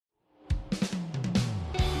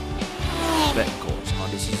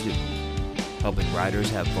helping riders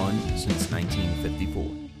have fun since 1954.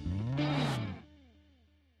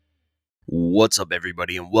 What's up,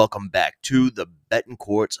 everybody, and welcome back to the Betting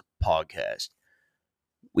Courts podcast.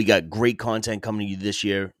 We got great content coming to you this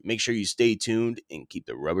year. Make sure you stay tuned and keep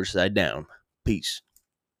the rubber side down. Peace.